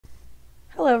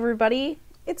Hello everybody!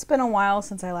 It's been a while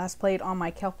since I last played on my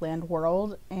Kelpland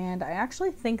world, and I actually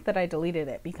think that I deleted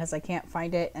it because I can't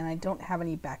find it and I don't have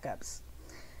any backups.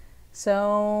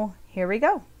 So here we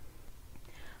go.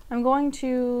 I'm going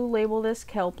to label this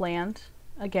Kelpland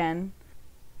again.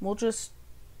 We'll just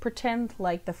pretend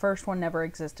like the first one never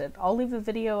existed. I'll leave the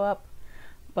video up,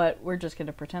 but we're just going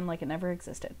to pretend like it never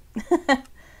existed.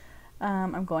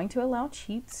 I'm going to allow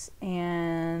cheats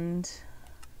and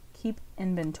keep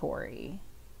inventory.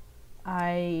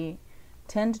 I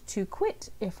tend to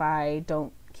quit if I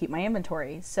don't keep my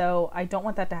inventory, so I don't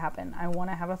want that to happen. I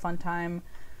want to have a fun time,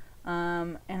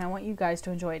 and I want you guys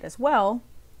to enjoy it as well.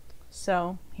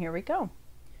 So here we go.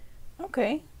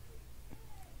 Okay,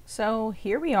 so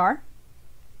here we are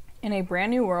in a brand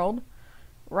new world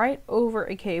right over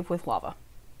a cave with lava.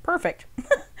 Perfect.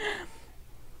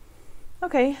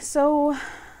 Okay, so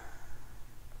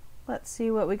let's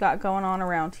see what we got going on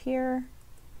around here.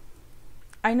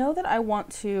 I know that I want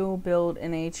to build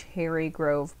in a cherry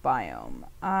grove biome.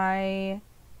 I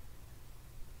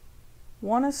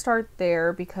want to start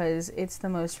there because it's the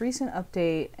most recent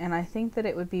update, and I think that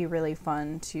it would be really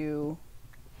fun to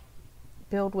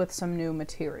build with some new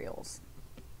materials.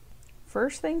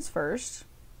 First things first,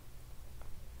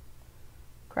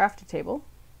 craft a table.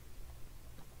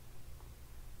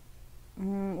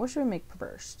 What should we make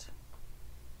first?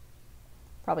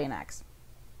 Probably an axe.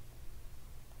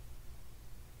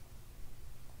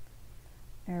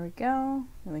 There we go.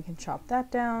 Then we can chop that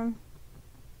down.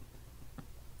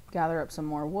 Gather up some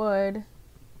more wood.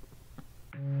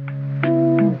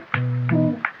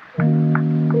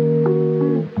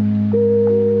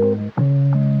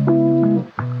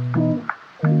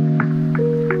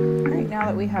 Alright, now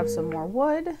that we have some more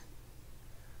wood,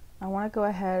 I want to go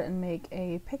ahead and make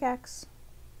a pickaxe.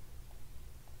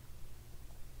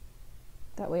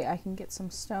 That way I can get some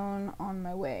stone on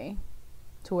my way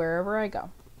to wherever I go.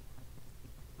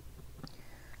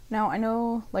 Now I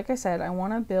know, like I said, I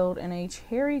want to build in a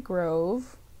cherry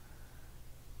grove.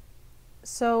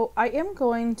 So I am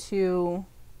going to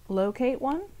locate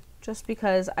one just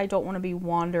because I don't want to be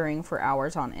wandering for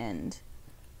hours on end.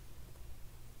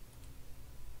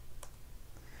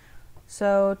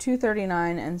 So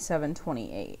 239 and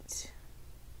 728.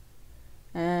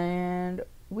 And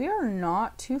we are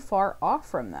not too far off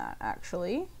from that,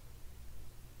 actually.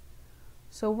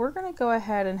 So we're going to go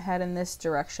ahead and head in this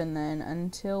direction then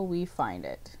until we find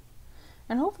it.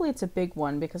 And hopefully it's a big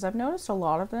one, because I've noticed a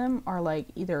lot of them are like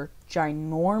either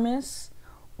ginormous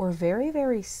or very,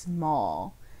 very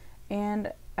small.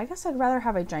 And I guess I'd rather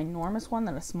have a ginormous one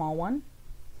than a small one,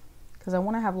 because I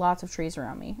want to have lots of trees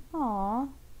around me. Aw,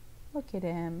 look at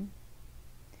him.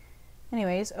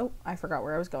 Anyways, oh, I forgot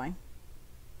where I was going.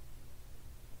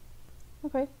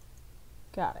 Okay,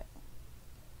 got it.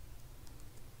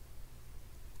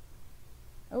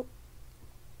 Oh,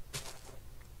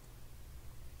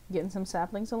 getting some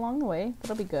saplings along the way.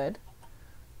 That'll be good.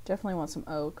 Definitely want some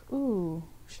oak. Ooh,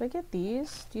 should I get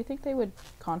these? Do you think they would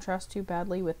contrast too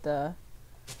badly with the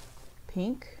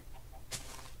pink?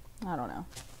 I don't know.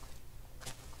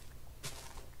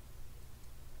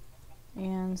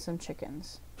 And some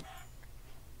chickens.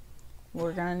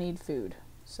 We're gonna need food,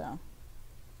 so.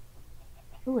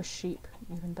 Ooh, a sheep,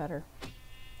 even better.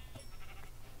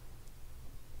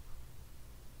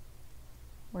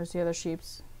 Where's the other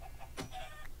sheeps?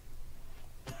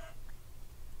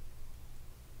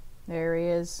 There he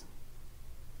is.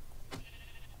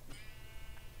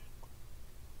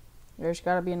 There's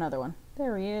gotta be another one.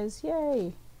 There he is,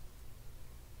 yay!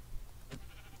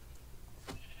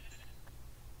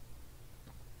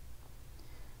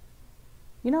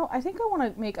 You know, I think I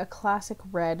want to make a classic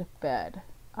red bed.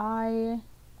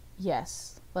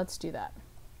 Yes, let's do that.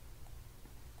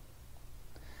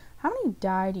 How many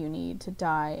dye do you need to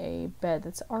dye a bed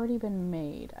that's already been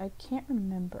made? I can't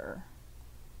remember.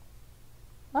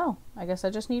 Oh, I guess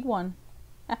I just need one.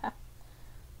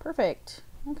 Perfect.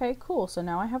 Okay, cool. So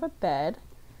now I have a bed.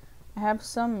 I have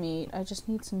some meat. I just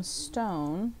need some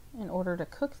stone in order to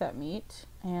cook that meat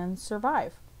and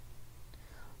survive.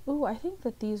 Ooh, I think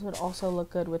that these would also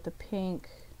look good with the pink.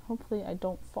 Hopefully I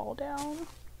don't fall down.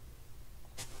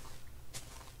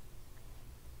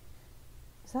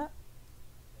 Is that?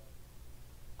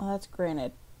 Oh, that's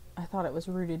granite. I thought it was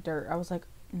rooted dirt. I was like,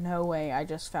 no way, I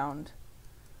just found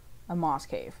a moss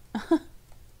cave.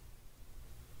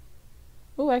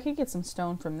 Ooh, I could get some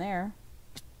stone from there.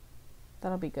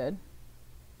 That'll be good.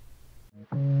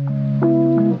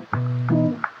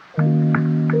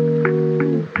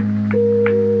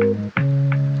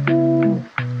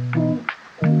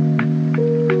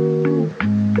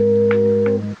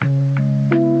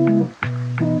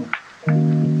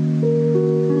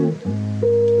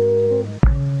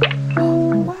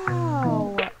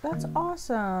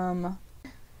 awesome.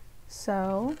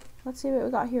 So let's see what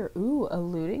we got here. Ooh, a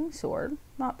looting sword.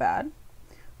 Not bad.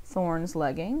 Thorns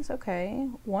leggings. Okay.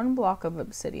 1 block of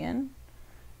obsidian.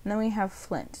 And then we have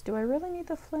flint. Do I really need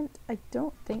the flint? I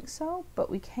don't think so, but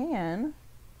we can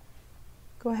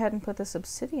go ahead and put this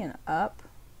obsidian up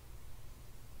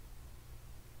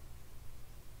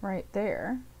right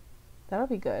there. That'll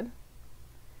be good.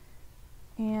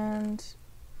 And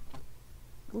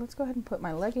let's go ahead and put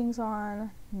my leggings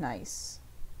on. Nice.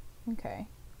 Okay.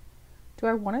 Do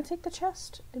I want to take the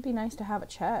chest? It'd be nice to have a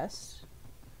chest.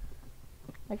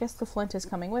 I guess the flint is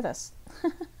coming with us.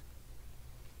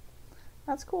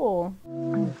 That's cool.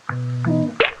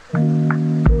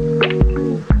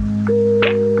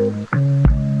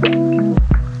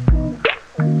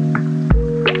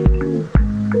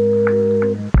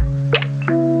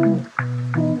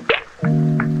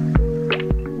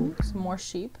 Some more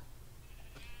sheep.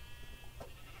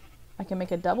 I can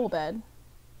make a double bed.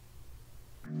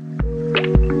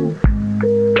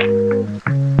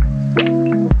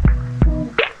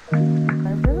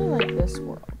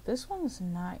 This one's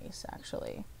nice,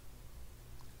 actually.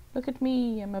 Look at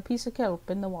me, I'm a piece of kelp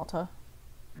in the water.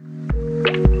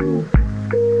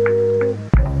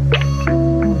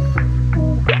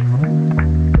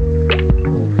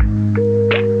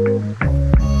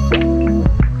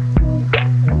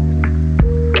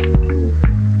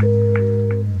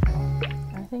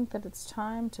 I think that it's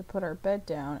time to put our bed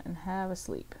down and have a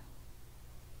sleep.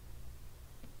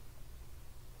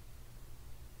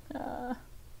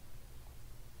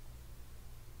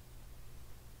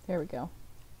 There we go.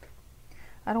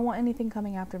 I don't want anything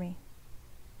coming after me.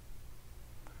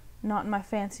 Not in my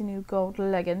fancy new gold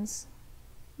leggings.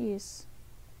 Yes.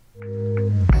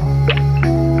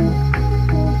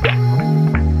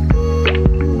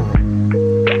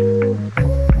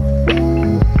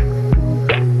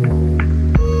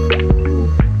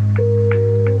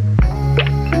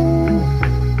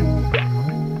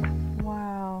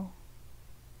 Wow.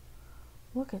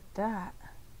 Look at that.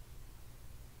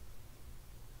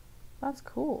 That's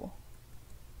cool.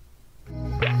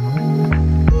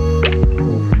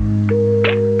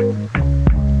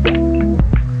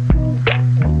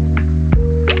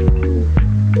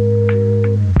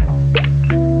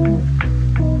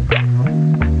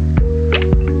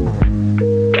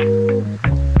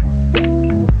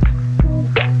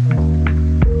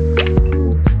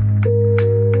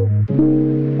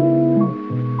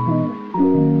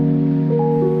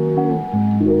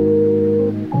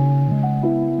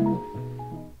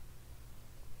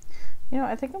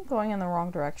 I think I'm going in the wrong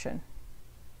direction.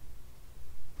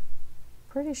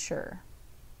 Pretty sure.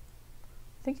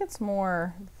 I think it's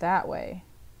more that way.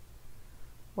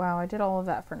 Wow, I did all of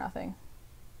that for nothing.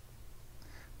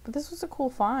 But this was a cool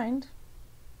find.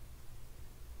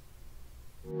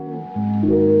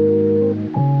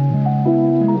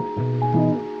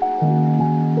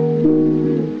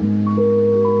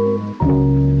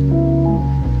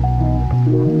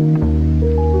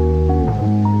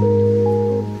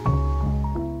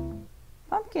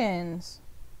 Pumpkins.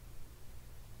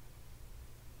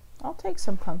 I'll take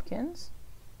some pumpkins.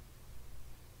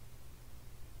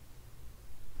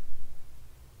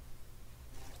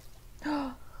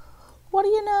 What do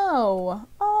you know?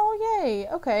 Oh, yay.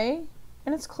 Okay.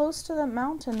 And it's close to the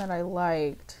mountain that I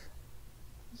liked.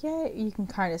 Yay. You can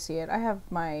kind of see it. I have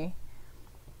my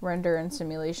render and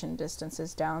simulation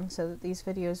distances down so that these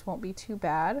videos won't be too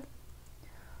bad.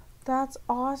 That's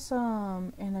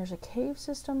awesome. And there's a cave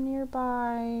system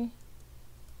nearby.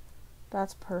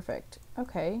 That's perfect.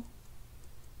 Okay.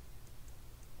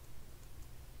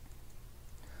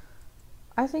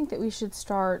 I think that we should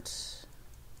start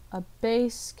a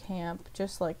base camp,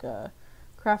 just like a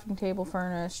crafting table,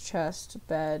 furnace, chest,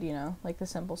 bed, you know, like the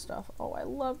simple stuff. Oh, I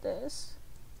love this.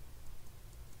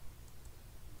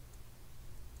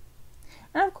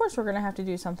 And of course we're going to have to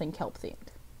do something kelp themed,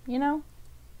 you know?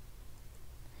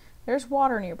 There's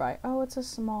water nearby. Oh, it's a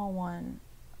small one.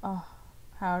 Oh,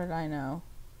 how did I know?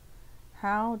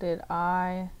 How did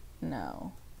I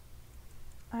know?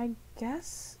 I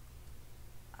guess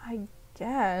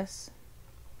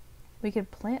we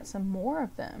could plant some more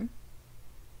of them.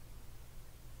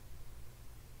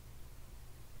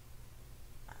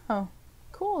 Oh,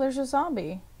 cool, there's a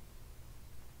zombie.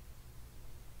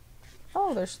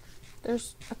 Oh, there's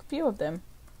a few of them.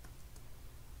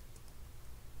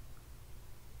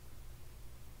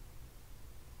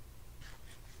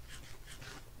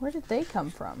 Where did they come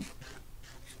from?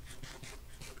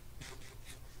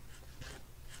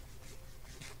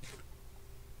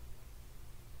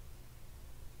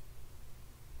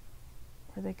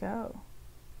 Where'd they go?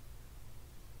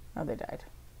 Oh, they died.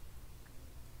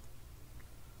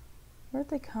 Where'd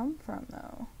they come from,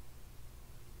 though?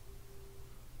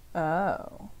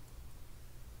 Oh.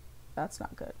 That's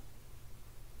not good.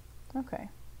 Okay.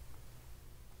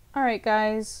 Alright,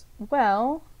 guys.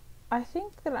 Well, I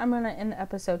think that I'm going to end the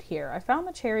episode here. I found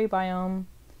the cherry biome,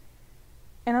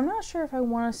 and I'm not sure if I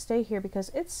want to stay here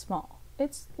because it's small.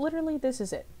 It's literally, this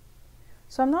is it.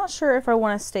 So I'm not sure if I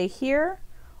want to stay here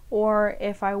or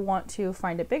if I want to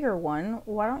find a bigger one.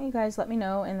 Why don't you guys let me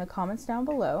know in the comments down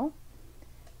below.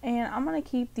 And I'm going to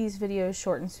keep these videos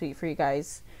short and sweet for you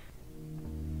guys.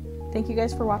 Thank you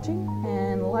guys for watching,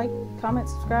 and like, comment,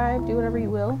 subscribe, do whatever you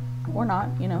will, or not,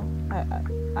 you know,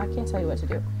 I can't tell you what to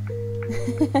do.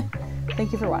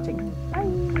 Thank you for watching. Bye!